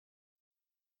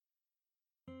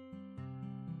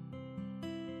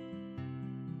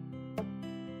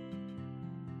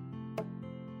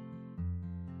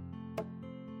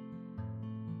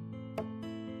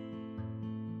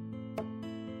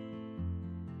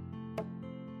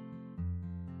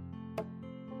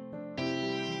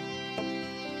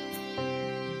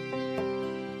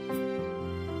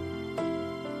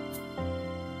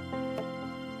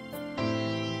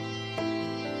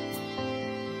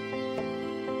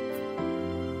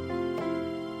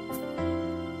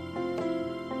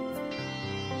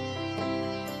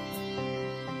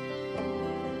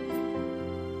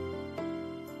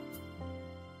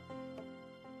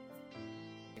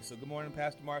So good morning,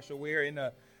 Pastor Marshall. We're in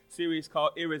a series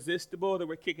called Irresistible that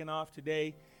we're kicking off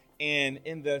today. And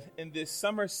in this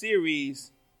summer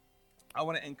series, I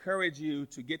want to encourage you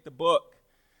to get the book.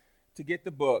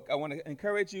 I want to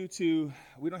encourage you to,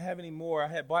 we don't have any more. I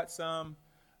had bought some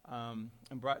and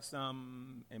brought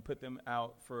some and put them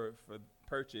out for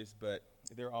purchase, but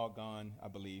they're all gone, I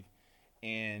believe.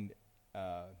 And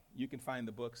you can find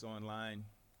the books online.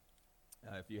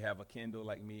 If you have a Kindle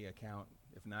like me account,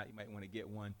 if not, you might want to get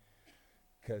one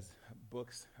because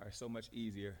books are so much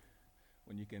easier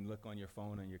when you can look on your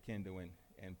phone on your Kindle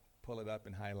and pull it up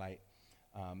and highlight.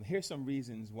 Here's some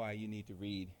reasons why you need to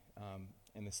read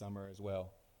in the summer as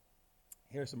well.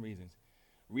 Here are some reasons.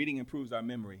 Reading improves our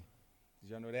memory.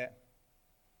 Did y'all know that?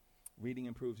 Reading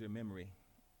improves your memory.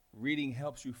 Reading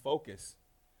helps you focus,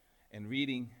 and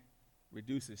reading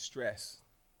reduces stress.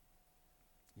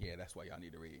 Yeah, that's why y'all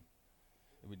need to read.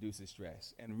 It reduces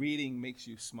stress. And reading makes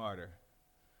you smarter.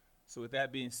 So with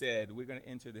that being said, we're going to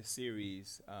enter this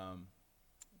series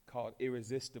called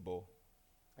Irresistible.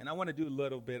 And I want to do a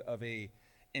little bit of a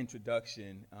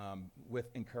introduction with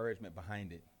encouragement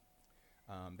behind it.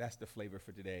 That's the flavor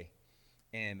for today.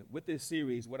 And with this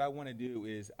series, what I want to do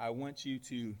is I want you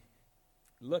to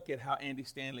look at how Andy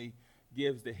Stanley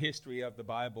gives the history of the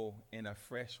Bible in a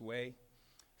fresh way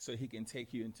so he can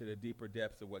take you into the deeper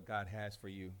depths of what God has for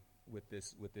you with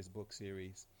this book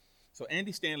series. So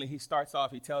Andy Stanley, he starts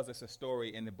off, he tells us a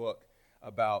story in the book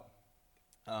about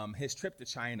his trip to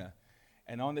China.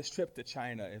 And on this trip to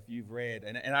China, if you've read,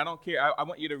 and I don't care, I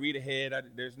want you to read ahead.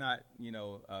 There's not,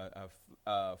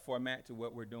 a format to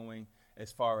what we're doing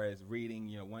as far as reading,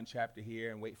 one chapter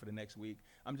here and wait for the next week.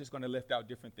 I'm just going to lift out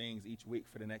different things each week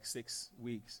for the next 6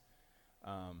 weeks,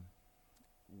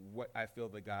 what I feel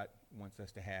that God wants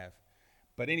us to have.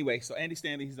 But anyway, so Andy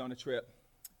Stanley, he's on a trip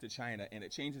to China, and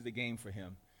it changes the game for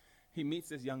him. He meets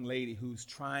this young lady who's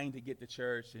trying to get to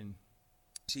church, and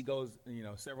she goes,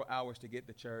 several hours to get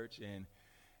to church,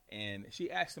 and she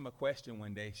asks him a question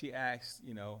one day. She asks,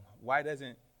 why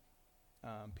doesn't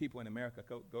people in America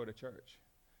go to church?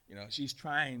 She's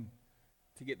trying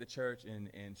to get to church,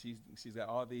 and she's got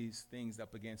all these things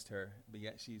up against her, but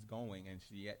yet she's going, and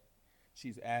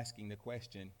she's asking the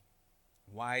question,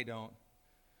 why don't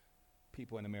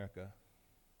people in America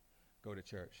go to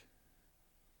church?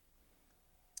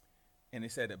 And he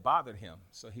said it bothered him,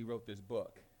 so he wrote this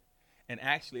book. And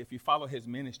actually, if you follow his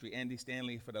ministry, Andy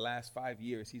Stanley, for the last 5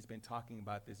 years, he's been talking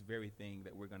about this very thing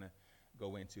that we're going to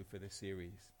go into for this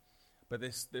series. But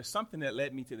there's something that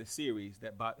led me to the series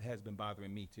that has been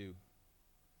bothering me too.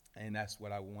 And that's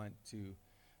what I want to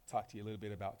talk to you a little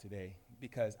bit about today.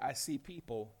 Because I see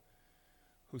people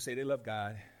who say they love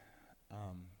God.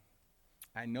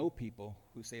 I know people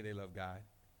who say they love God.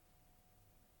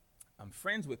 I'm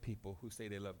friends with people who say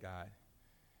they love God.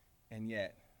 And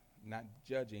yet, not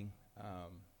judging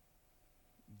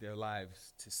their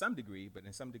lives to some degree, but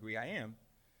in some degree I am,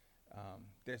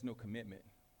 there's no commitment.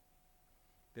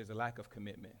 There's a lack of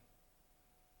commitment.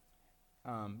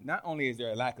 Not only is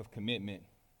there a lack of commitment,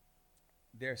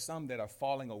 there are some that are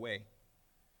falling away.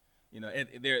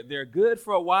 They're good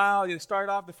for a while. They start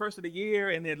off the first of the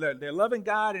year, and they're loving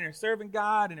God, and they're serving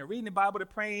God, and they're reading the Bible, they're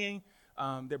praying.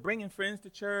 They're bringing friends to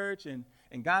church, and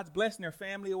God's blessing their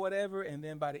family or whatever, and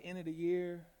then by the end of the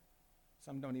year,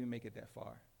 some don't even make it that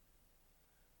far.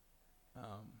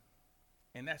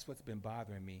 And that's what's been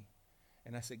bothering me.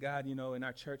 And I said, God, in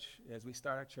our church, as we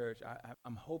start our church,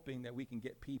 I'm hoping that we can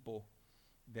get people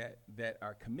that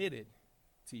are committed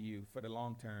to you for the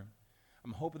long term.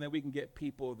 I'm hoping that we can get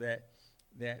people that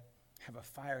have a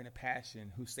fire and a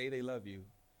passion, who say they love you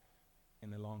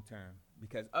in the long term.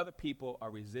 Because other people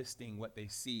are resisting what they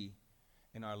see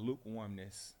in our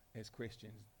lukewarmness as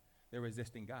Christians. They're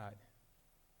resisting God.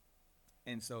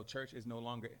 And so church is no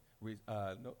longer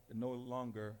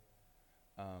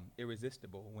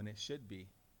irresistible when it should be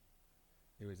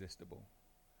irresistible.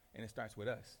 And it starts with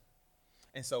us.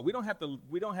 And so we don't have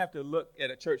to look at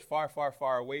a church far, far,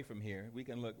 far away from here. We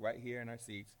can look right here in our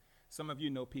seats. Some of you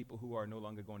know people who are no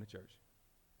longer going to church.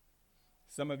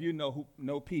 Some of you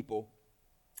know people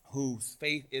whose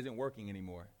faith isn't working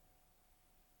anymore,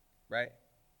 right?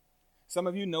 Some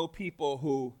of you know people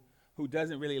who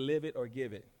doesn't really live it or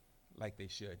give it like they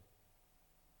should.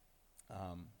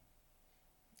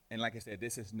 And like I said,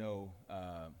 this is no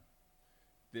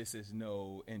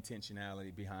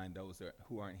intentionality behind those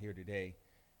who aren't here today,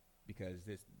 because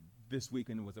this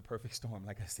weekend was a perfect storm,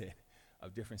 like I said,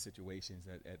 of different situations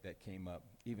that came up,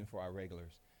 even for our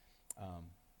regulars.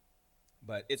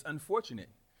 But it's unfortunate.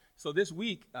 So this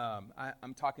week,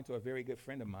 I'm talking to a very good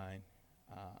friend of mine.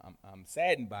 I'm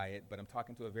saddened by it, but I'm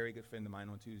talking to a very good friend of mine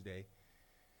on Tuesday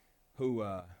who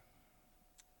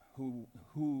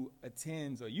who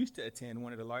attends or used to attend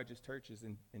one of the largest churches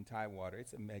in Tidewater.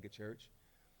 It's a mega church.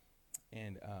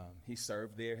 And he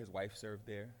served there. His wife served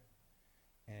there.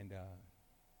 And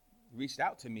reached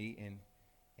out to me,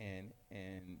 and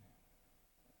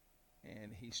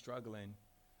he's struggling.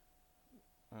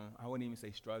 I wouldn't even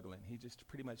say struggling. He just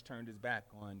pretty much turned his back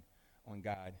on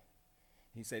God.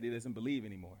 He said he doesn't believe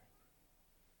anymore.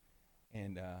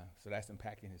 And so that's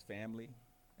impacting his family.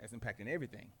 That's impacting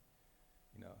everything.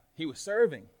 You know, he was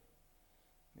serving.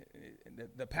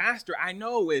 The pastor I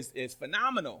know is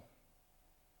phenomenal.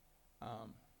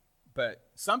 But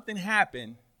something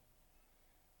happened,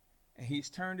 and he's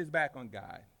turned his back on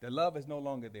God. The love is no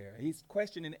longer there. He's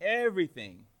questioning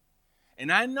everything.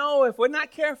 And I know if we're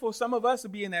not careful, some of us will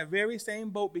be in that very same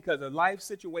boat because of life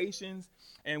situations,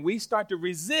 and we start to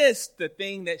resist the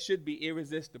thing that should be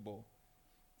irresistible.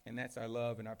 And that's our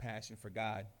love and our passion for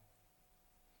God.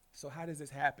 So how does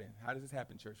this happen? How does this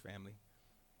happen, church family?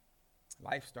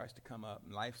 Life starts to come up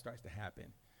and life starts to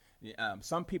happen.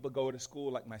 Some people go to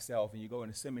school like myself, and you go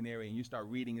into seminary and you start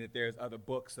reading that there's other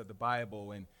books of the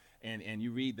Bible, and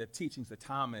you read the teachings of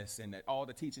Thomas and all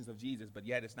the teachings of Jesus, but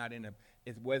yet it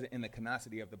wasn't in the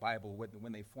canonicity of the Bible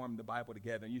when they formed the Bible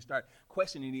together. And you start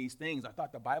questioning these things. I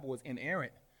thought the Bible was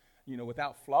inerrant,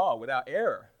 without flaw, without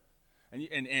error.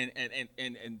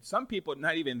 And some people,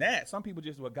 not even that. Some people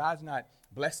just, God's not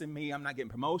blessing me. I'm not getting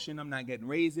promotion. I'm not getting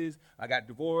raises. I got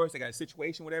divorced. I got a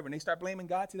situation, whatever. And they start blaming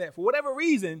God to that. For whatever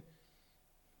reason,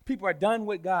 people are done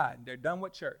with God. They're done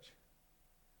with church.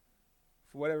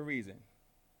 For whatever reason.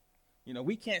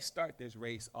 We can't start this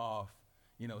race off,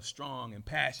 strong and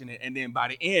passionate. And then by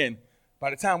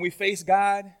the time we face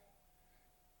God,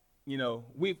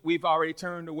 we've already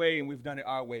turned away and we've done it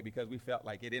our way because we felt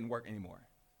like it didn't work anymore.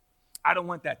 I don't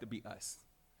want that to be us.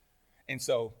 And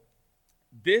so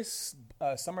this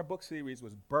summer book series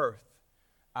was birthed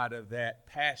out of that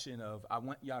passion of, I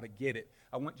want y'all to get it.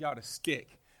 I want y'all to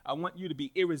stick. I want you to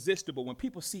be irresistible. When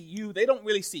people see you, they don't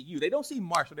really see you. They don't see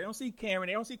Marshall. They don't see Karen.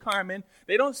 They don't see Carmen.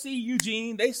 They don't see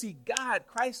Eugene. They see God,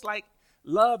 Christ-like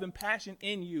love and passion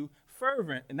in you,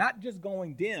 fervent, and not just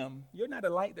going dim. You're not a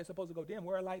light that's supposed to go dim.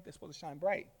 We're a light that's supposed to shine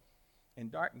bright in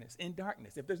darkness.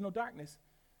 If there's no darkness,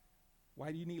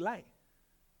 why do you need light?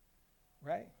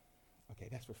 Right? Okay,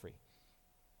 that's for free.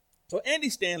 So Andy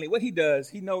Stanley, what he does,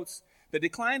 he notes the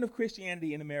decline of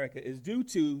Christianity in America is due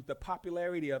to the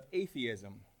popularity of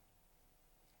atheism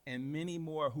and many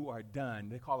more who are done.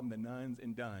 They call them the nuns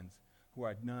and duns, who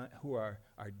are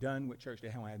done with church. They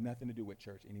don't have nothing to do with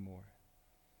church anymore.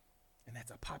 And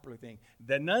that's a popular thing.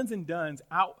 The nuns and duns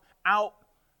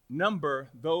outnumber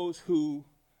those who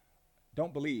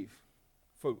don't believe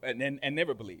and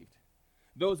never believed.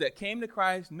 Those that came to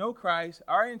Christ, know Christ,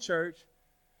 are in church,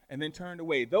 and then turned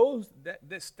away. The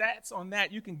stats on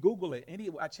that, you can Google it.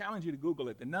 I challenge you to Google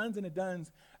it. The nuns and the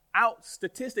duns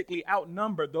statistically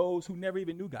outnumber those who never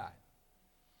even knew God,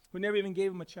 who never even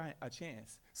gave him a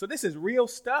chance. So this is real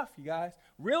stuff, you guys.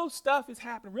 Real stuff is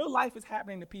happening. Real life is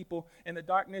happening to people, and the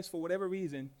darkness, for whatever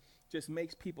reason, just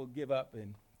makes people give up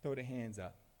and throw their hands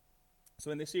up.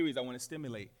 So in this series, I want to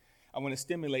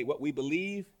stimulate what we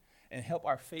believe and help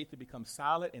our faith to become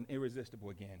solid and irresistible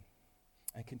again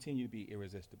and continue to be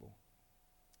irresistible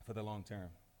for the long term.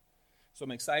 So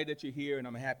I'm excited that you're here, and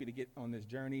I'm happy to get on this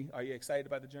journey. Are you excited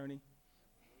about the journey?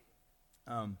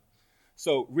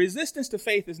 So resistance to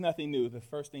faith is nothing new. The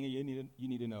first thing you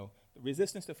need to know,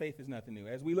 resistance to faith is nothing new.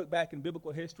 As we look back in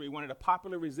biblical history, one of the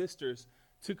popular resistors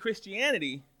to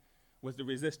Christianity was the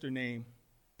resistor named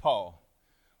Paul,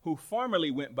 who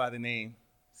formerly went by the name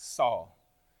Saul.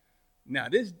 Now,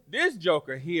 this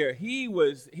joker here, he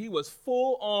was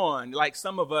full on, like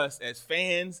some of us as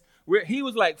fans. He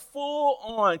was like full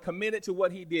on committed to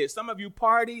what he did. Some of you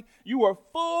party, you were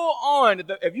full on.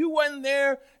 If you wasn't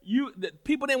there,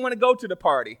 people didn't want to go to the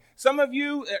party. Some of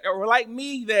you were like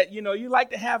me that, you like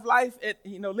to have life,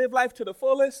 live life to the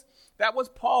fullest. That was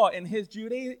Paul in his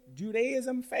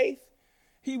Judaism faith.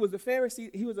 He was a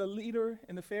Pharisee. He was a leader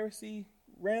in the Pharisee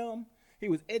realm. He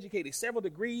was educated several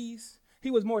degrees. He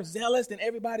was more zealous than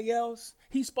everybody else.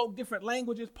 He spoke different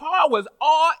languages. Paul was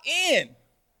all in.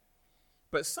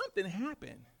 But something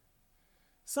happened.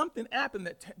 Something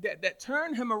happened that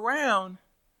turned him around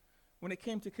when it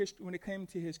came to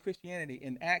his Christianity.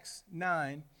 In Acts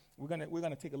 9, we're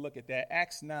gonna take a look at that.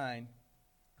 Acts 9.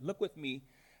 Look with me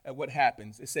at what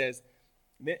happens. It says,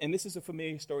 and this is a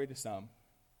familiar story to some,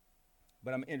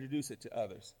 but I'm going to introduce it to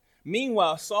others.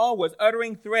 Meanwhile, Saul was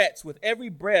uttering threats with every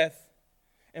breath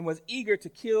and was eager to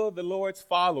kill the Lord's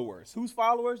followers. Whose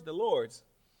followers? The Lord's.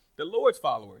 The Lord's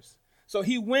followers. So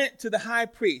he went to the high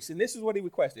priest, and this is what he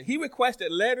requested. He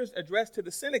requested letters addressed to the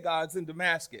synagogues in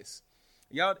Damascus.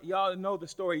 Y'all know the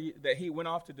story that he went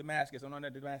off to Damascus, and on the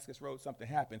Damascus road something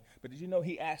happened. But did you know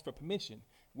he asked for permission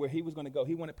where he was going to go?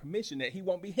 He wanted permission that he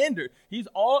won't be hindered. He's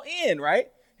all in, right?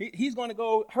 He's going to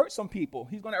go hurt some people.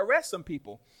 He's going to arrest some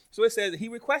people. So it says he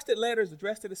requested letters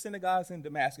addressed to the synagogues in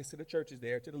Damascus, to the churches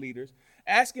there, to the leaders,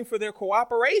 asking for their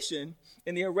cooperation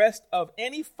in the arrest of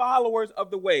any followers of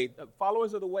the way.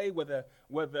 Followers of the way was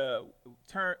the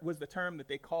term that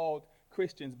they called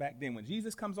Christians back then. When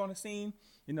Jesus comes on the scene,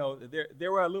 you know,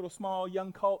 there were a little small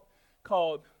young cult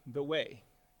called the Way.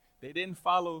 They didn't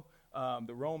follow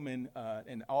the Roman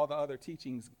and all the other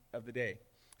teachings of the day.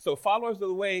 So followers of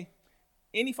the way,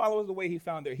 any followers of the way he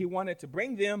found there, he wanted to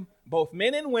bring them, both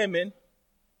men and women,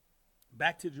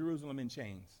 back to Jerusalem in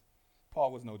chains.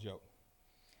 Paul was no joke.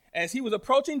 As he was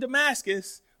approaching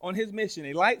Damascus on his mission,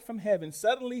 a light from heaven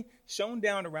suddenly shone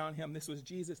down around him. This was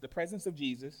Jesus, the presence of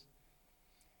Jesus.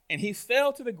 And he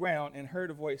fell to the ground and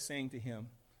heard a voice saying to him,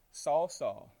 Saul,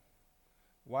 Saul,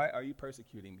 why are you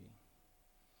persecuting me?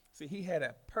 See, he had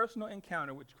a personal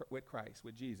encounter with Christ,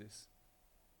 with Jesus,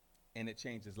 and it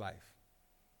changed his life.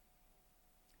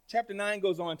 Chapter 9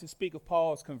 goes on to speak of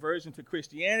Paul's conversion to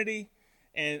Christianity,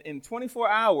 and in 24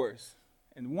 hours,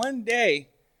 and one day,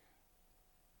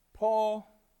 Paul's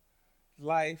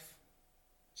life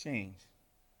changed.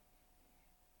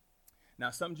 Now,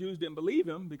 some Jews didn't believe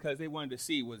him because they wanted to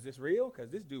see, was this real?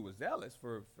 Because this dude was zealous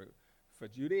for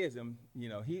Judaism. You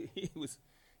know, he was,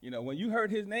 you know, when you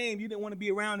heard his name, you didn't want to be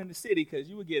around in the city because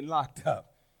you were getting locked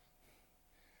up.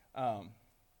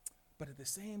 But at the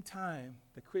same time,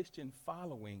 the Christian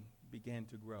following began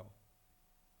to grow.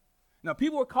 Now,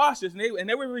 people were cautious, and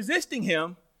they were resisting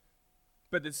him.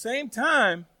 But at the same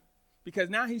time, because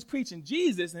now he's preaching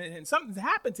Jesus, and something's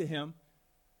happened to him,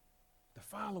 the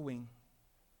following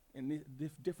in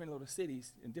different little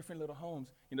cities, in different little homes.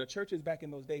 You know, churches back in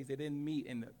those days, they didn't meet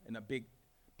in a big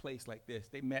place like this.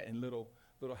 They met in little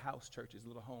house churches,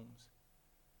 little homes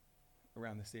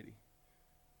around the city.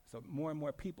 So more and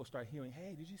more people start hearing,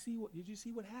 hey, did you see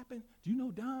what happened? Do you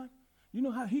know Don? You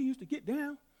know how he used to get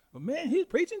down? But man, he's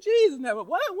preaching Jesus now. But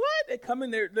what? They come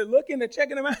in there, they're looking, they're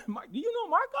checking him out. Do you know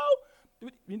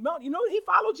Marco? You know he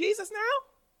followed Jesus now?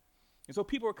 And so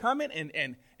people were coming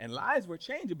and lives were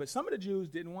changing, but some of the Jews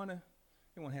didn't want to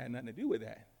have nothing to do with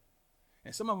that.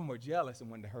 And some of them were jealous and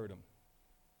wanted to hurt him.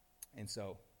 And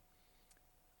so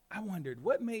I wondered,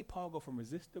 what made Paul go from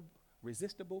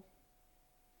resistible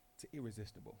to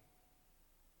irresistible?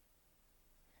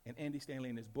 And Andy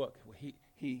Stanley in his book,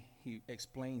 he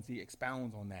expounds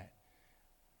on that.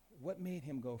 What made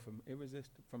him go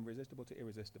from resistible to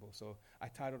irresistible? So I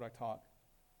titled our talk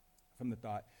from the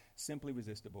thought, Simply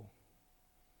Resistible.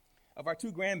 Of our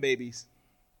two grandbabies,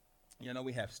 you know,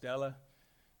 we have Stella,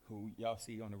 who y'all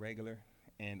see on the regular,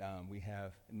 and we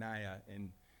have Naya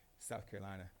in South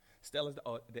Carolina. Stella's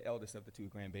the eldest of the two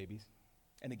grandbabies.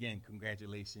 And again,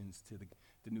 congratulations to the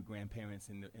new grandparents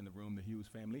in the room, the Hughes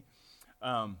family.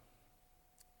 Of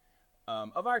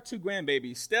our two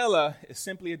grandbabies, Stella is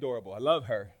simply adorable. I love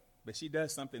her, but she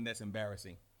does something that's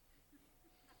embarrassing.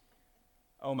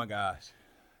 Oh my gosh.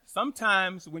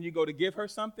 Sometimes when you go to give her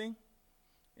something,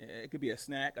 it could be a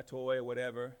snack, a toy, or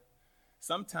whatever.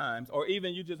 Sometimes, or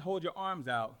even you just hold your arms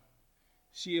out,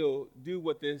 she'll do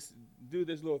this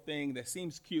little thing that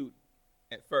seems cute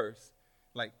at first,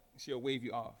 like she'll wave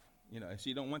you off. You know, if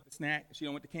she don't want the snack, she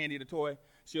don't want the candy, the toy,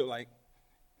 she'll like,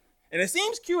 and it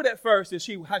seems cute at first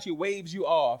how she waves you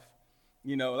off,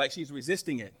 you know, like she's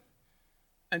resisting it,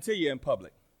 until you're in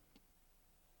public.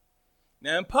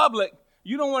 Now in public,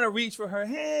 you don't want to reach for her,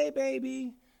 hey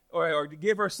baby, or to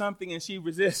give her something and she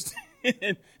resists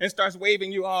and starts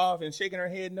waving you off and shaking her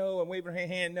head no and waving her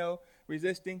hand no,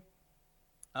 resisting.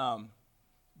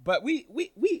 But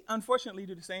we unfortunately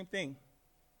do the same thing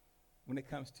when it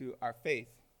comes to our faith.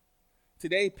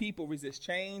 Today, people resist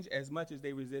change as much as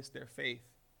they resist their faith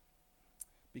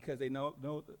because they no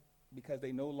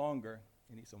longer,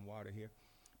 I need some water here,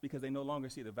 because they no longer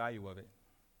see the value of it.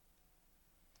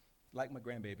 Like my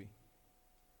grandbaby.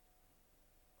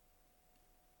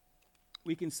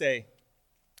 We can say,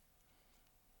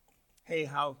 hey,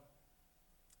 how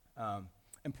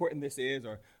important this is,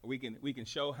 or we can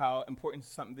show how important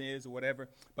something is or whatever.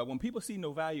 But when people see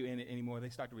no value in it anymore, they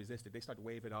start to resist it. They start to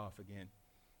wave it off again,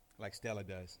 like Stella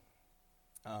does.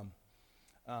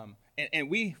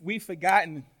 And we've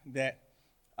forgotten that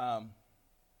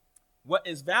what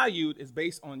is valued is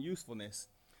based on usefulness.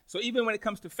 So even when it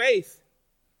comes to faith,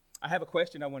 I have a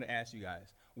question I want to ask you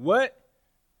guys. What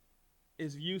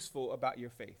is useful about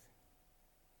your faith?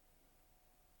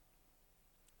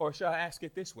 Or shall I ask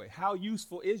it this way? How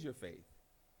useful is your faith?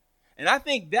 And I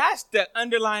think that's the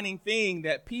underlining thing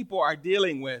that people are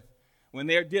dealing with when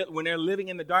they're living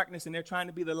in the darkness and they're trying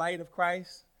to be the light of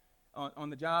Christ on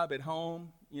the job, at home,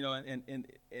 in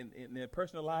their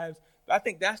personal lives. I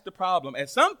think that's the problem.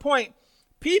 At some point,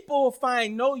 people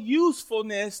find no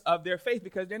usefulness of their faith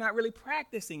because they're not really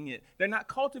practicing it. They're not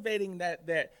cultivating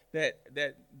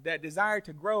that desire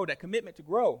to grow, that commitment to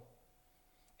grow.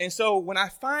 And so when I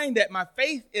find that my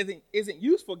faith isn't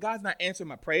useful, God's not answering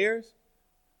my prayers.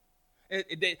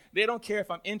 They don't care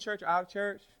if I'm in church or out of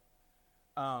church.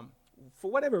 For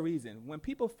whatever reason, when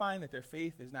people find that their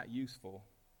faith is not useful,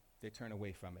 they turn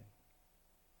away from it.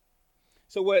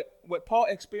 So what Paul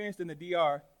experienced in the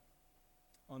DR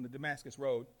on the Damascus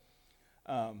Road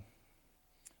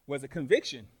was a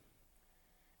conviction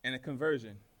and a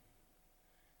conversion.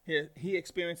 He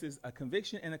experiences a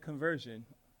conviction and a conversion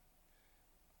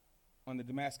on the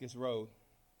Damascus Road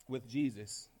with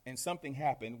Jesus, and something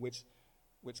happened which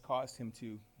caused him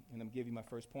to, and I'm giving you my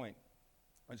first point,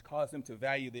 which caused him to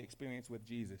value the experience with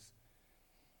Jesus.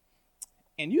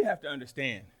 And you have to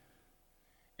understand,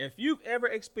 if you've ever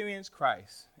experienced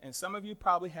Christ, and some of you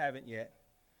probably haven't yet,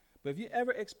 but if you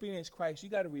ever experienced Christ, you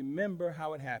got to remember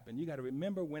how it happened. You got to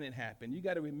remember when it happened. You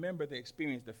got to remember the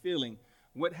experience, the feeling,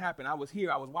 what happened. I was here.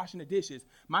 I was washing the dishes.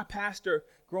 My pastor,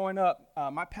 growing up,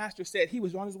 my pastor said he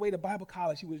was on his way to Bible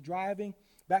college. He was driving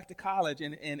back to college,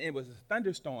 and it was a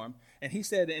thunderstorm. And he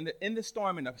said in the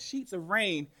storm, in the sheets of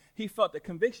rain, he felt the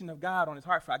conviction of God on his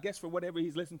heart, I guess for whatever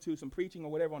he's listened to, some preaching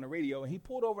or whatever on the radio. And he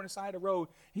pulled over on the side of the road.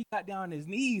 He got down on his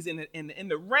knees in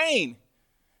the rain.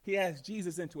 He asked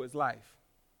Jesus into his life.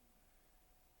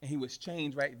 And he was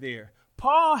changed right there.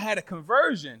 Paul had a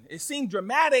conversion. It seemed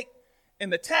dramatic in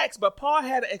the text, but Paul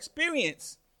had an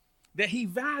experience that he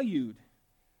valued.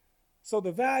 So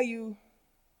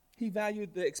he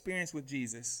valued the experience with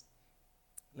Jesus.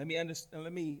 Let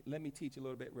me teach a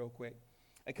little bit real quick.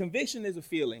 A conviction is a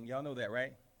feeling. Y'all know that,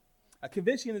 right? A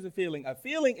conviction is a feeling. A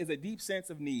feeling is a deep sense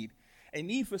of need, a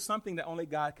need for something that only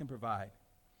God can provide.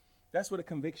 That's what a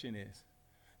conviction is.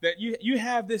 That you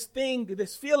have this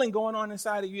feeling going on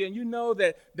inside of you, and you know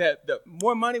that the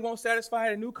more money won't satisfy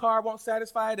it, a new car won't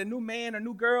satisfy it, a new man or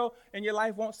new girl in your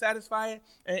life won't satisfy it,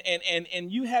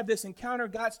 and you have this encounter.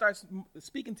 God starts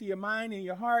speaking to your mind and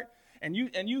your heart, and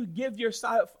you give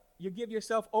yourself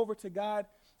over to God.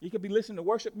 You could be listening to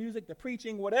worship music, to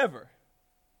preaching, whatever,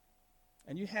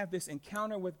 and you have this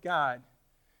encounter with God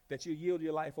that you yield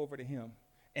your life over to Him,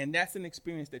 and that's an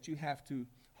experience that you have to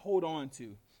hold on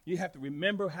to. You have to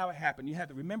remember how it happened. You have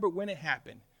to remember when it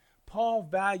happened. Paul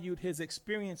valued his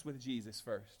experience with Jesus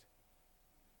first.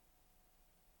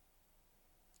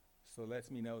 So lets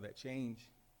me know that change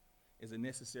is a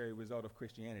necessary result of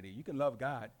Christianity. You can love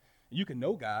God. You can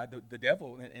know God. The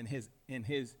devil and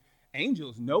his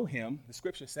angels know him. The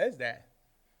scripture says that.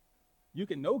 You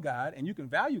can know God and you can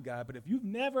value God, but if you've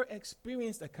never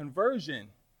experienced a conversion,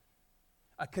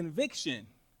 a conviction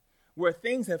where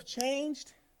things have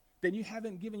changed, then you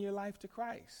haven't given your life to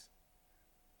Christ.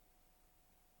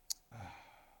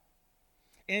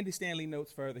 Andy Stanley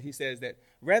notes further. He says that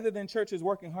rather than churches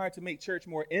working hard to make church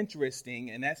more interesting,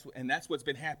 and that's what's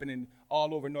been happening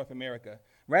all over North America,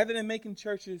 rather than making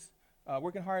churches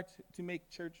working hard to make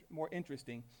church more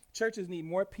interesting, churches need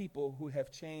more people who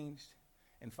have changed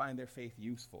and find their faith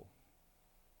useful.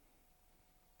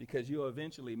 Because you'll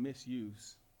eventually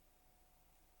misuse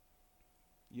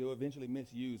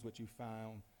what you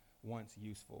found once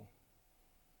useful.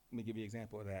 Let me give you an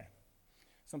example of that.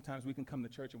 Sometimes we can come to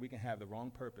church and we can have the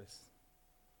wrong purpose.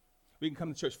 We can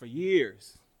come to church for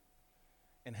years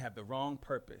and have the wrong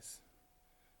purpose.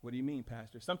 What do you mean,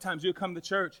 Pastor? Sometimes you'll come to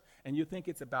church and you think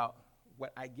it's about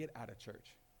what I get out of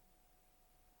church.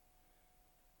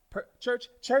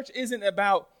 Church isn't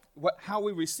about how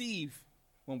we receive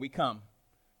when we come.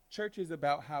 Church is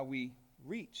about how we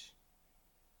reach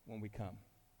when we come.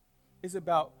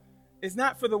 It's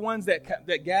not for the ones that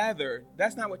gather.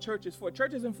 That's not what church is for.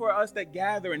 Church isn't for us that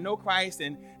gather and know Christ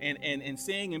and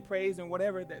sing and praise and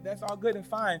whatever. That's all good and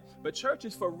fine. But church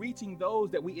is for reaching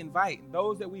those that we invite,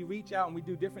 those that we reach out and we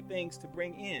do different things to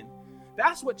bring in.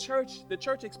 That's what the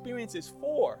church experience is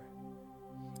for.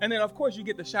 And then, of course, you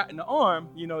get the shot in the arm,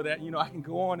 I can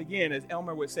go on again, as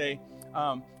Elmer would say,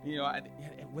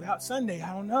 without Sunday,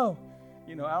 I don't know.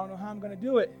 I don't know how I'm going to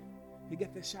do it. You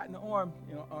get this shot in the arm,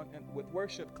 with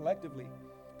worship collectively.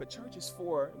 But church is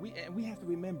for, we have to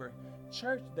remember,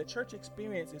 the church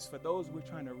experience is for those we're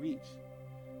trying to reach,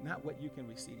 not what you can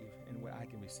receive and what I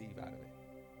can receive out of it.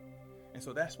 And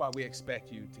so that's why we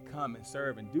expect you to come and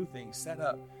serve and do things, set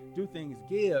up, do things,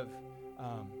 give,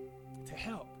 to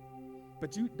help.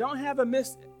 But you don't have a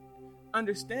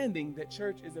understanding that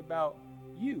church is about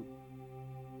you.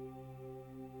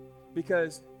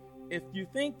 Because if you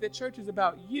think that church is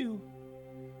about you,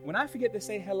 when I forget to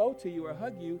say hello to you or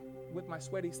hug you with my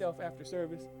sweaty self after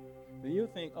service, then you'll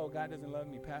think, oh, God doesn't love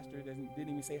me. Pastor didn't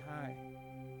even say hi.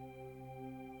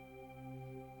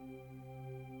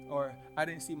 Or I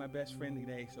didn't see my best friend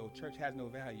today, so church has no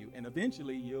value. And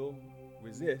eventually you'll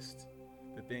resist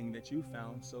the thing that you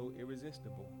found so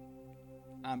irresistible.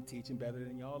 I'm teaching better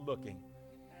than y'all looking.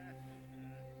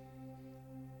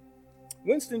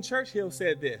 Winston Churchill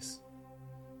said this: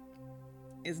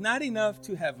 "It's not enough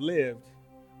to have lived.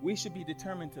 We should be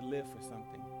determined to live for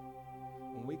something."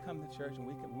 When we come to church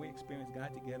and we experience God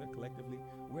together collectively,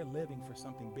 we're living for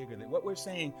something bigger than what we're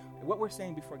saying. What we're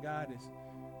saying before God is,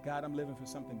 God, I'm living for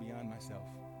something beyond myself.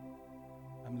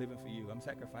 I'm living for you. I'm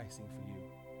sacrificing for you.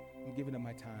 I'm giving up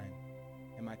my time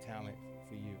and my talent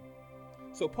for you.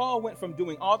 So Paul went from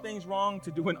doing all things wrong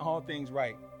to doing all things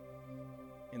right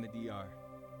in the DR.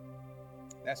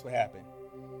 That's what happened.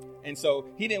 And so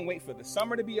he didn't wait for the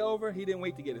summer to be over. He didn't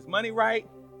wait to get his money right.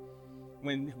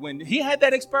 When he had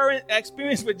that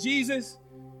experience with Jesus,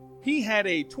 he had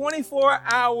a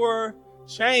 24-hour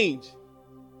change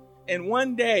in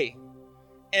one day.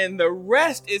 And the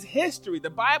rest is history.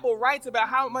 The Bible writes about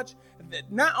how much,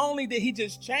 not only did he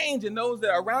just change and those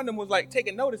that are around him was like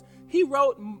taking notice, he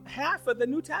wrote half of the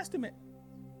New Testament.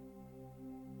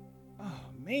 Oh,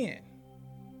 man.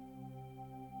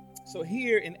 So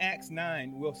here in Acts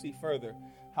 9, we'll see further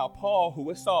how Paul, who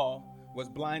was Saul, was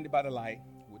blinded by the light,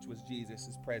 which was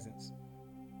Jesus' presence.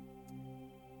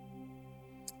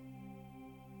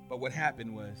 But what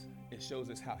happened was, it shows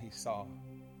us how he saw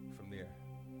from there.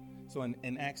 So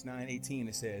in Acts 9:18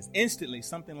 it says, "Instantly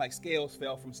something like scales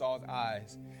fell from Saul's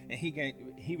eyes, and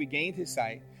he regained his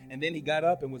sight, and then he got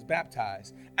up and was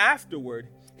baptized. Afterward,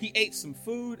 he ate some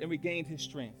food and regained his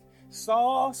strength.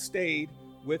 Saul stayed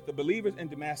with the believers in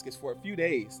Damascus for a few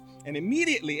days, and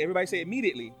immediately, everybody say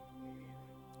immediately.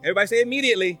 Everybody say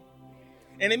immediately.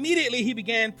 And immediately he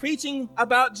began preaching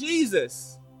about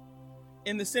Jesus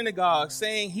in the synagogue,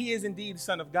 saying he is indeed the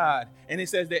Son of God." And it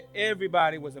says that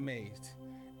everybody was amazed.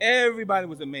 Everybody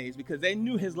was amazed because they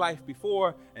knew his life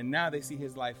before, and now they see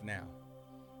his life now.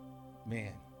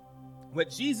 Man,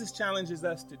 what Jesus challenges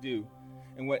us to do,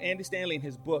 and what Andy Stanley in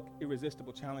his book,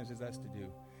 Irresistible, challenges us to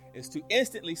do, is to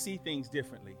instantly see things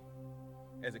differently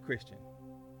as a Christian.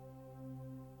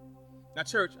 Now,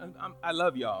 church, I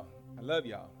love y'all. I love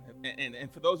y'all.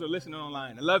 And for those who are listening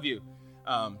online, I love you.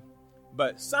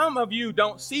 But some of you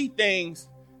don't see things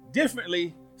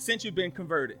differently since you've been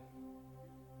converted.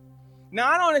 Now,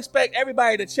 I don't expect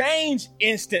everybody to change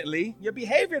instantly. Your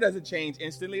behavior doesn't change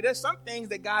instantly. There's some things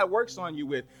that God works on you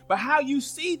with. But how you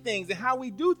see things and how we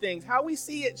do things, how we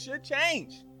see it should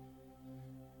change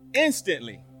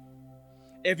instantly.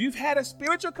 If you've had a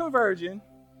spiritual conversion,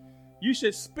 you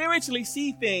should spiritually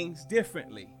see things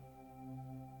differently.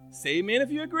 Say amen if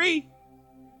you agree.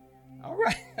 All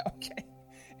right. Okay.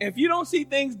 If you don't see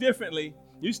things differently,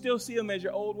 you still see them as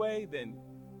your old way, then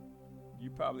you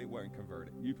probably weren't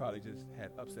converted. You probably just had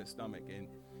upset stomach and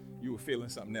you were feeling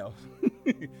something else.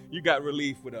 You got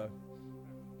relief with a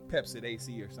Pepsi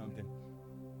AC or something.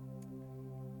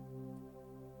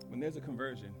 When there's a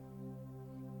conversion,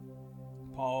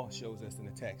 Paul shows us in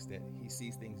the text that he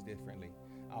sees things differently.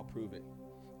 I'll prove it.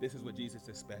 This is what Jesus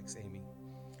expects, Amy.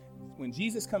 When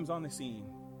Jesus comes on the scene,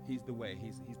 he's the way.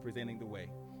 He's presenting the way.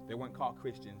 They weren't called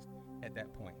Christians at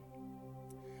that point.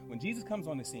 When Jesus comes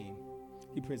on the scene,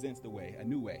 he presents the way, a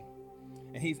new way.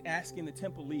 And he's asking the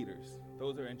temple leaders,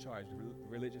 those that are in charge, the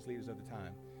religious leaders of the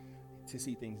time, to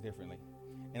see things differently.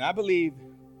 And I believe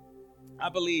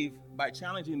by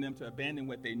challenging them to abandon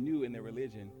what they knew in their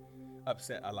religion,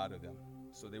 upset a lot of them.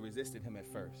 So they resisted him at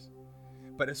first.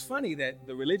 But it's funny that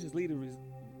the religious leaders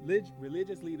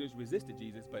resisted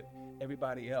Jesus, but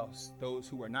everybody else, those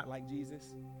who were not like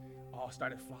Jesus, all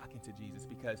started flocking to Jesus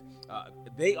because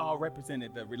they all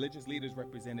represented, the religious leaders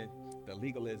represented the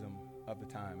legalism of the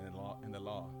time and the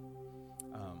law.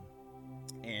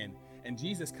 And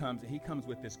Jesus comes, and he comes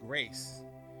with this grace.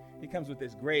 He comes with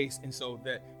this grace, and so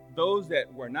that those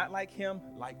that were not like him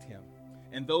liked him,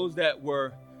 and those that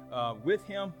were with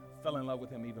him fell in love with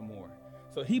him even more.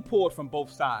 So he pulled from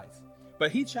both sides,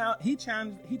 but he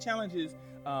challenges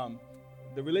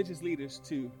the religious leaders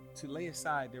to lay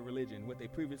aside their religion, what they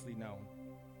previously known.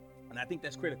 And I think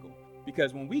that's critical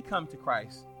because when we come to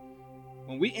Christ,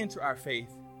 when we enter our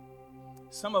faith,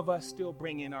 some of us still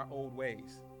bring in our old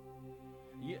ways.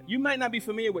 You might not be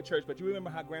familiar with church, but you remember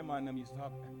how grandma and them used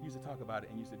to talk about it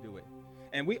and used to do it.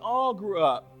 And we all grew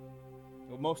up,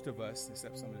 well, most of us,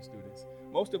 except some of the students,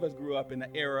 most of us grew up in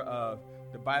the era of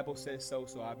The Bible says so,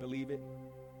 so I believe it.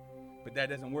 But that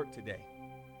doesn't work today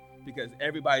because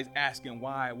everybody's asking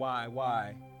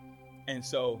why. And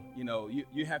so,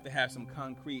 you have to have some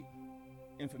concrete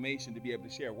information to be able to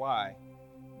share why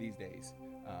these days.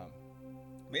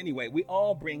 But anyway, we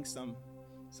all bring some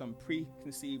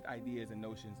preconceived ideas and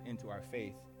notions into our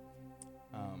faith,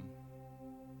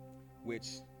 which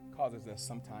causes us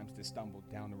sometimes to stumble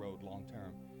down the road long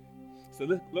term. So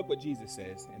look what Jesus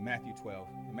says in Matthew 12.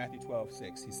 In Matthew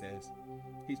 12:6, he says,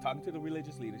 he's talking to the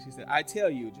religious leaders. He said, I tell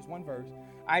you, just one verse,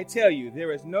 I tell you,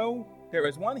 there is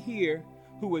one here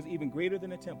who was even greater than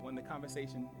the temple. In the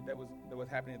conversation that was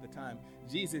happening at the time,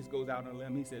 Jesus goes out on a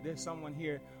limb. He said, there's someone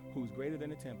here who's greater than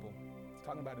the temple. He's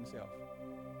talking about himself.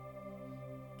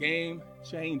 Game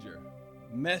changer.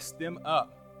 Messed them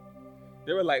up.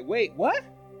 They were like, wait, what?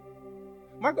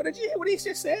 Marco, did you hear what he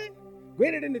just said?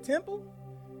 Greater than the temple?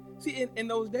 See, in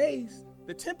those days,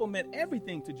 the temple meant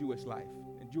everything to Jewish life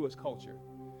and Jewish culture.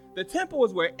 The temple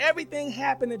was where everything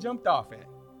happened and jumped off at.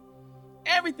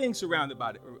 Everything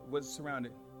was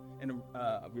surrounded and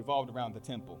revolved around the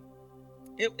temple.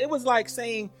 It was like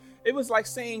saying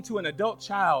to an adult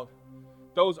child,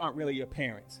 those aren't really your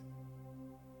parents.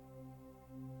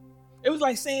 It was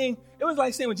like saying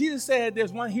when Jesus said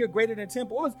there's one here greater than the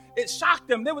temple, it shocked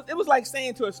them. It was like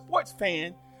saying to a sports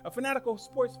fan, a fanatical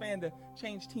sports fan, to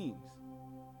change teams.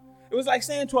 It was like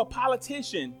saying to a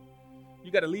politician,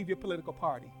 you got to leave your political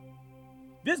party.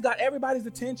 This got everybody's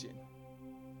attention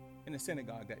in the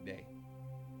synagogue that day.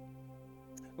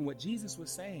 And what Jesus was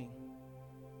saying,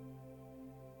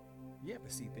 you have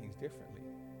to see things differently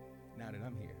now that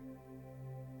I'm here.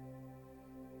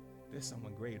 There's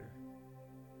someone greater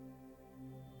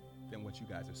than what you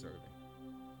guys are serving.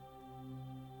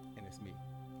 And it's me.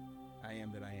 I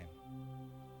am that I am.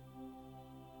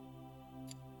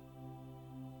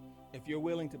 If you're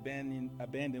willing to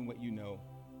abandon what you know,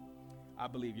 I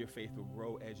believe your faith will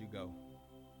grow as you go.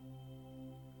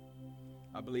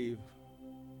 I believe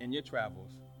in your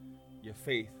travels, your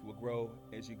faith will grow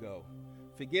as you go.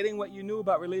 Forgetting what you knew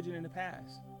about religion in the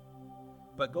past,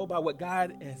 but go by what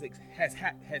God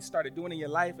has started doing in your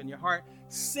life and your heart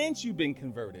since you've been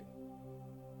converted.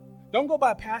 Don't go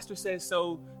by pastor says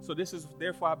so this is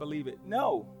therefore I believe it.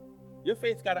 No, your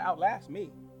faith's got to outlast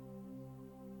me.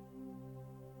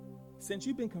 Since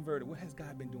you've been converted, what has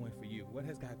God been doing for you? What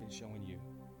has God been showing you?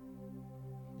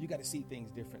 You got to see things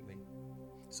differently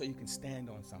so you can stand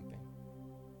on something.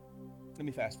 Let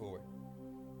me fast forward.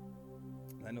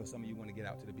 I know some of you want to get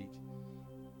out to the beach.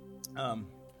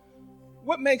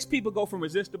 What makes people go from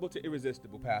resistible to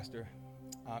irresistible, Pastor?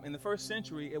 In the first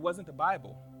century, it wasn't the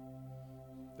Bible.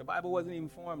 The Bible wasn't even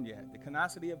formed yet. The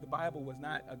canonicity of the Bible was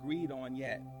not agreed on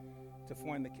yet to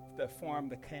form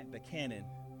the canon,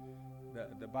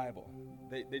 the Bible.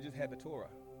 They just had the Torah,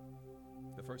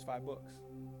 the first 5 books,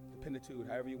 the Pentateuch,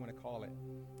 however you want to call it.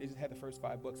 They just had the first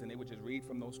 5 books, and they would just read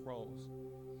from those scrolls.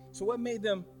 So what made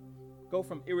them go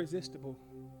from resistible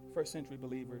first century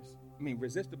believers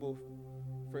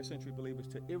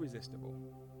to irresistible?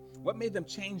 What made them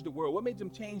change the world? What made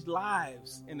them change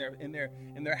lives in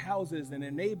their houses and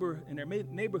their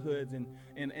neighborhoods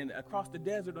and across the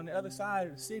desert on the other side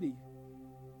of the city?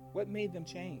 What made them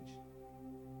change?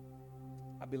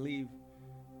 I believe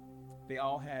they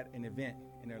all had an event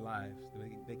in their lives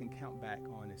that they can count back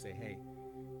on and say, hey,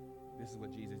 this is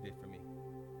what Jesus did for me.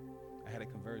 I had a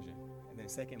conversion. And then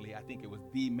secondly, I think it was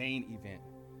the main event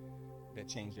that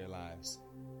changed their lives.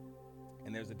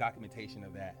 And there's a documentation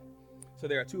of that. So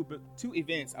there are two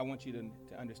events I want you to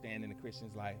understand in a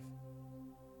Christian's life.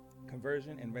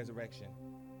 Conversion and resurrection.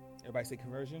 Everybody say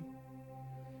conversion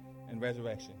and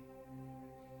resurrection.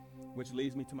 Which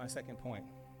leads me to my second point.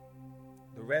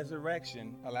 The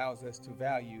resurrection allows us to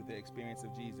value the experience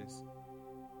of Jesus.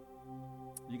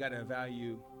 You got to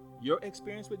value your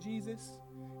experience with Jesus,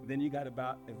 then you got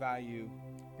to value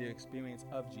the experience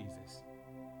of Jesus.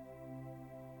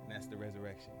 And that's the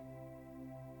resurrection.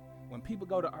 When people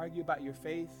go to argue about your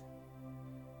faith,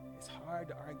 it's hard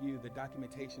to argue the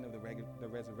documentation of the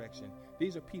resurrection.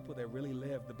 These are people that really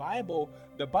live. The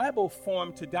Bible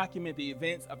formed to document the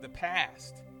events of the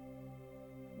past.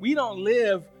 We don't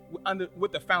live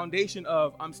with the foundation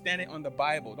of I'm standing on the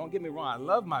Bible. Don't get me wrong, I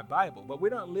love my Bible, but we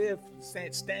don't live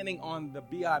standing on the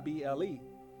Bible.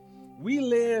 We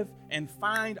live and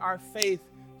find our faith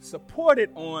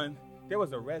supported on there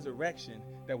was a resurrection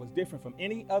that was different from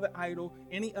any other idol,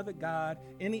 any other god,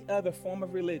 any other form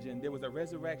of religion. There was a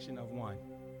resurrection of one.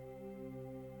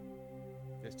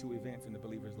 There's 2 events in the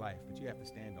believer's life that you have to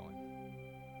stand on.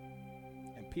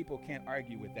 And people can't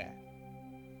argue with that.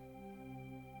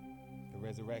 The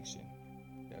resurrection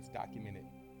that's documented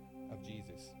of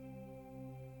Jesus.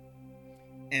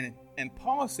 And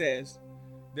Paul says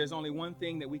there's only one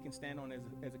thing that we can stand on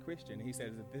as a Christian. And he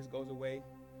says if this goes away,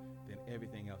 then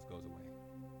everything else goes away.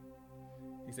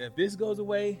 He said if this goes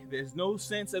away, there's no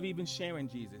sense of even sharing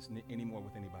Jesus anymore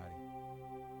with anybody.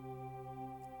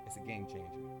 It's a game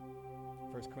changer.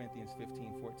 1 Corinthians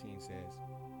 15:14 says,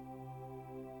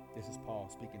 this is Paul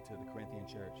speaking to the Corinthian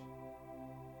church.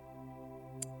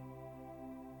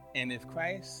 And if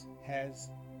Christ has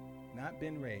not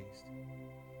been raised,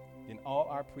 then all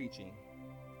our preaching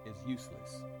is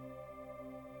useless,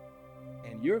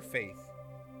 and your faith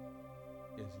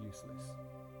is useless.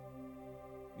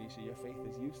 Nisha, your faith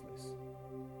is useless.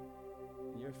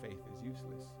 Your faith is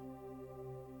useless.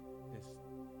 It's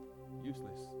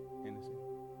useless, innocent.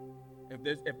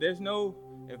 If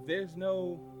there's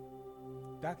no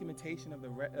documentation of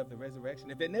the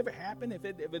resurrection, if it never happened, if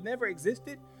it never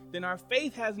existed, then our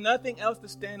faith has nothing else to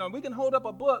stand on. We can hold up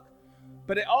a book,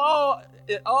 but it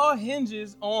all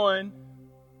hinges on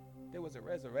there was a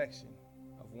resurrection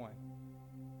of one.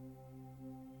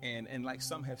 And like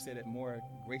some have said it more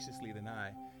graciously than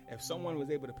I, if someone was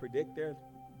able to predict their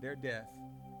death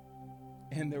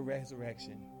and their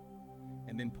resurrection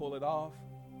and then pull it off,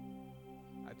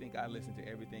 I think I listen to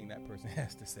everything that person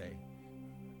has to say.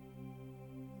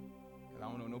 Because I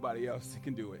don't know nobody else that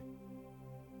can do it.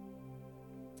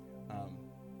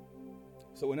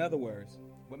 So in other words,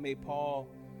 what made Paul's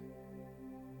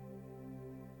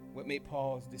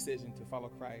decision to follow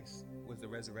Christ was the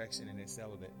resurrection, and it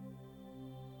settled it.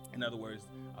 In other words,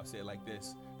 I'll say it like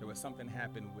this. There was something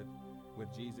happened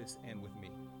with Jesus and with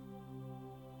me.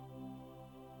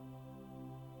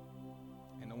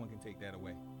 And no one can take that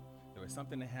away. There was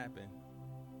something that happened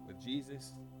with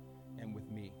Jesus and with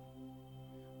me.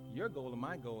 Your goal and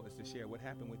my goal is to share what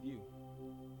happened with you.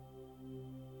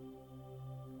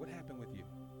 What happened with you?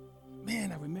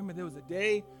 Man, I remember there was a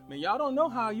day, man, y'all don't know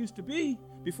how I used to be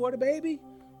before the baby.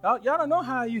 Y'all don't know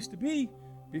how I used to be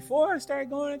before I started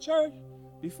going to church,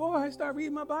 before I started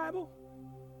reading my Bible.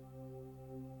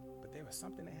 But there was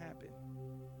something that happened.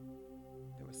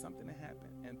 There was something that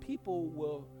happened. And people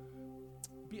will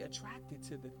be attracted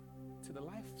to the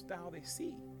lifestyle they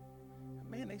see.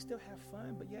 Man, they still have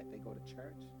fun, but yet they go to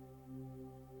church.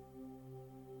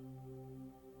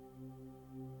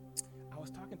 I was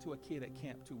talking to a kid at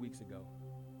camp 2 weeks ago.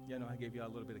 You know, I gave y'all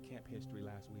a little bit of camp history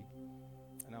last week,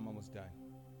 and I'm almost done.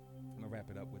 I'm going to wrap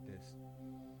it up with this.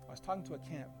 I was talking to a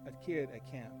kid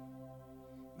at camp.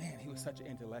 Man, he was such an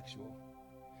intellectual.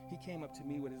 He came up to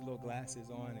me with his little glasses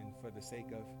on, and for the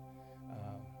sake of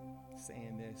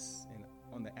saying this and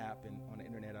on the app and on the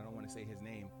internet, I don't want to say his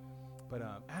name, but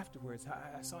afterwards,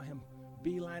 I saw him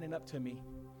beelining up to me.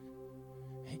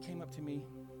 He came up to me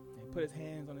and put his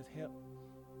hands on his hip,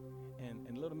 and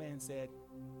the little man said,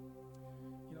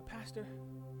 you know, Pastor,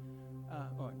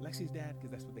 or Lexi's dad, because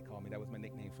that's what they call me. That was my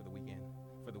nickname for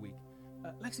the week.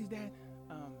 Lexi's dad,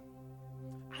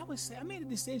 I made a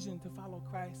decision to follow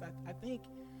Christ. I think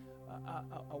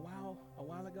a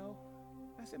while ago.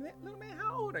 I said, little man,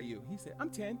 how old are you? He said,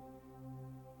 I'm 10.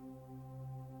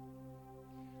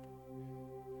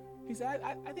 He said,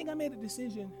 I think I made a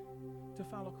decision to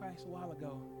follow Christ a while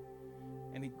ago.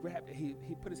 And he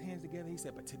put his hands together. He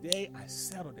said, but today I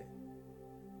settled it.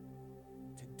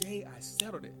 Today I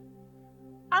settled it.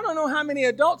 I don't know how many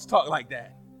adults talk like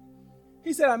that.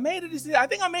 He said, I made a decision. I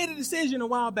think I made a decision a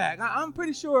while back. I'm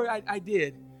pretty sure I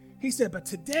did. He said, but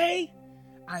today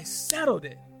I settled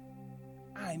it.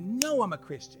 I know I'm a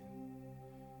Christian.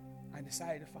 I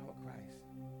decided to follow Christ.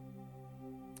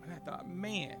 And I thought,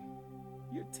 man,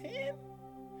 you're 10?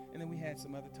 And then we had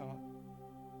some other talk.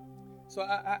 So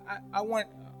I want,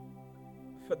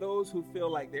 for those who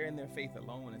feel like they're in their faith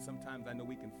alone, and sometimes I know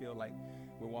we can feel like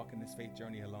we're walking this faith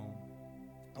journey alone,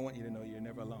 I want you to know you're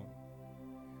never alone.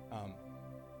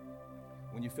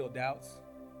 When you feel doubts,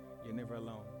 you're never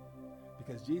alone.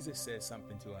 Because Jesus says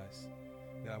something to us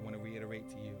that I want to reiterate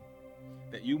to you.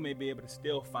 That you may be able to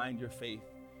still find your faith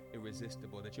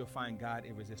irresistible. That you'll find God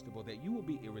irresistible. That you will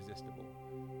be irresistible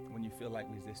when you feel like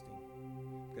resisting.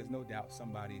 Because no doubt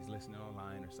somebody's listening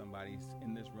online or somebody's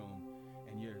in this room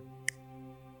and you're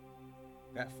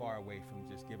that far away from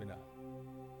just giving up.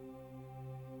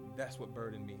 That's what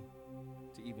burdened me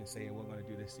to even say we're going to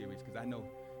do this series. Because I know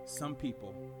some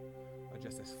people are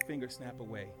just a finger snap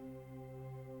away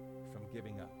from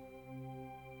giving up.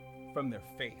 From their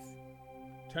faith.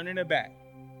 Turning their back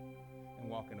and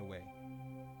walking away.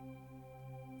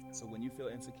 So when you feel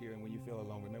insecure and when you feel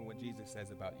alone, remember what Jesus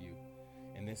says about you.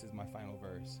 And this is my final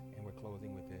verse, and we're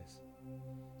closing with this.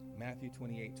 Matthew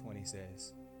 28:20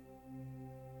 says,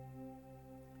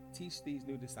 teach these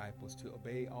new disciples to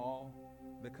obey all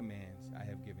the commands I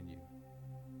have given you.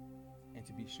 and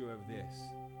to be sure of this: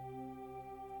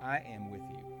 I am with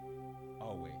you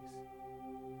always,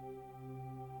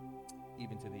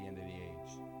 even to the end of the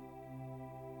age.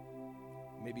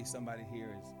 Maybe somebody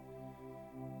here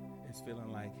is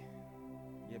feeling like,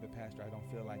 yeah, but Pastor, I don't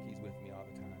feel like he's with me all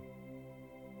the time.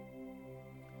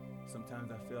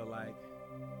 Sometimes I feel like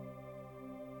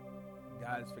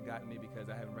God has forgotten me because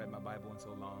I haven't read my Bible in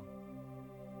so long.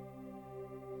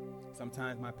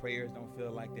 Sometimes my prayers don't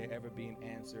feel like they're ever being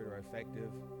answered or effective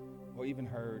or even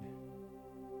heard.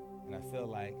 And I feel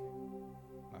like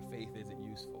my faith isn't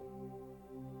useful.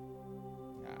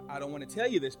 I don't want to tell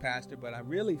you this, Pastor, but I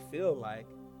really feel like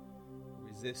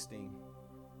resisting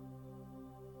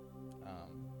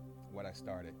what I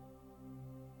started.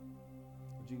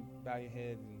 Would you bow your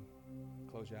head and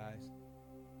close your eyes?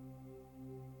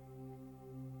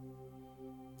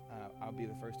 I'll be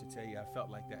the first to tell you I felt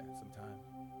like that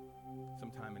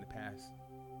sometime in the past.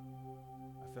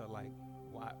 I felt like,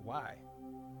 why?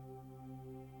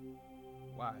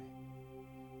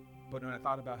 But when I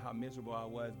thought about how miserable I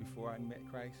was before I met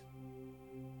Christ,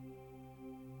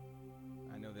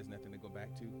 I know there's nothing to go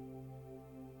back to.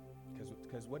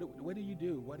 Because what do you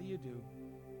do? What do you do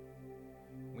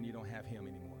when you don't have him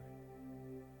anymore?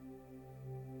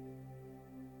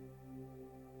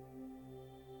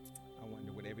 I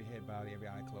wonder, with every head bowed, every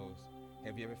eye closed,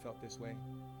 have you ever felt this way?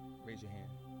 Raise your hand.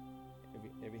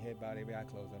 Every head bowed, every eye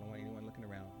closed. I don't want anyone looking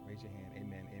around. Raise your hand.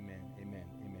 Amen, amen, amen,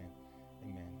 amen,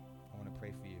 amen. I want to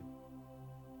pray for you.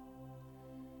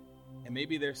 And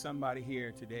maybe there's somebody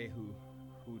here today who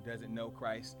doesn't know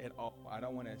Christ at all. I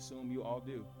don't want to assume you all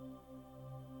do.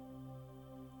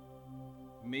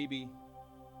 Maybe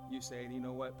you say, you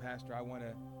know what, Pastor, I want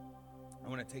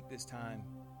to take this time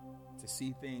to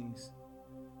see things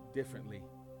differently.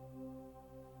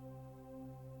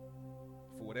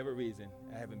 For whatever reason,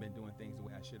 I haven't been doing things the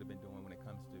way I should have been doing when it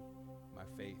comes to my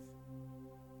faith.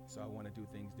 So I want to do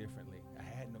things differently. I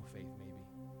had no faith, maybe.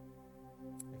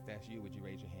 If that's you, would you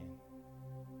raise your hand?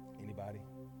 Anybody?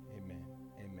 Amen.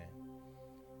 Amen.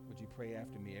 Would you pray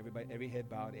after me? Everybody, every head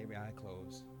bowed, every eye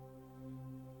closed.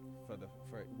 For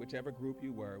whichever group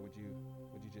you were, would you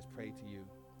just pray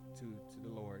to the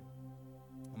Lord?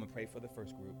 I'm going to pray for the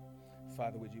first group.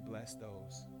 Father, would you bless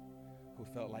those who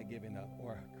felt like giving up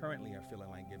or currently are feeling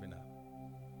like giving up?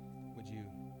 Would you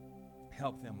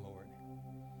help them, Lord,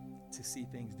 to see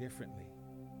things differently,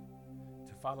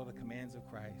 to follow the commands of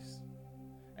Christ?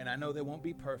 And I know they won't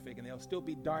be perfect and they'll still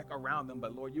be dark around them,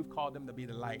 but Lord, you've called them to be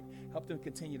the light. Help them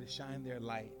continue to shine their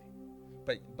light.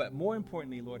 But more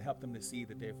importantly, Lord, help them to see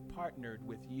that they've partnered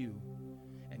with you.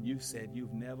 And you said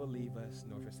you've never leave us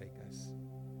nor forsake us,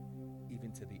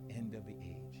 even to the end of the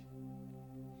age.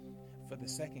 For the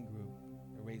second group,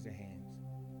 raise their hands.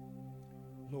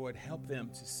 Lord, help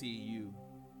them to see you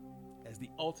as the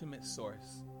ultimate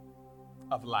source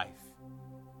of life.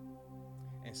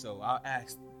 And so I'll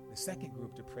ask the second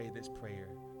group to pray this prayer.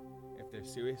 If they're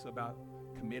serious about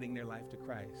committing their life to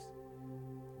Christ,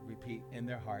 repeat in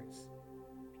their hearts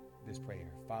this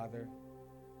prayer. Father,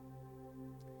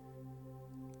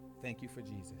 thank you for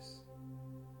Jesus.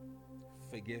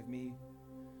 Forgive me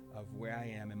of where I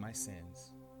am in my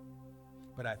sins.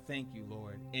 But I thank you,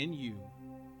 Lord, in you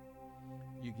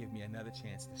give me another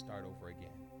chance to start over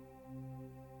again.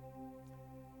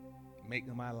 Make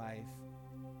my life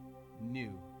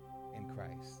new in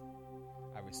Christ.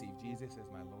 I receive Jesus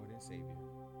as my Lord and Savior.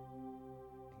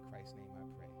 In Christ's name I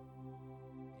pray.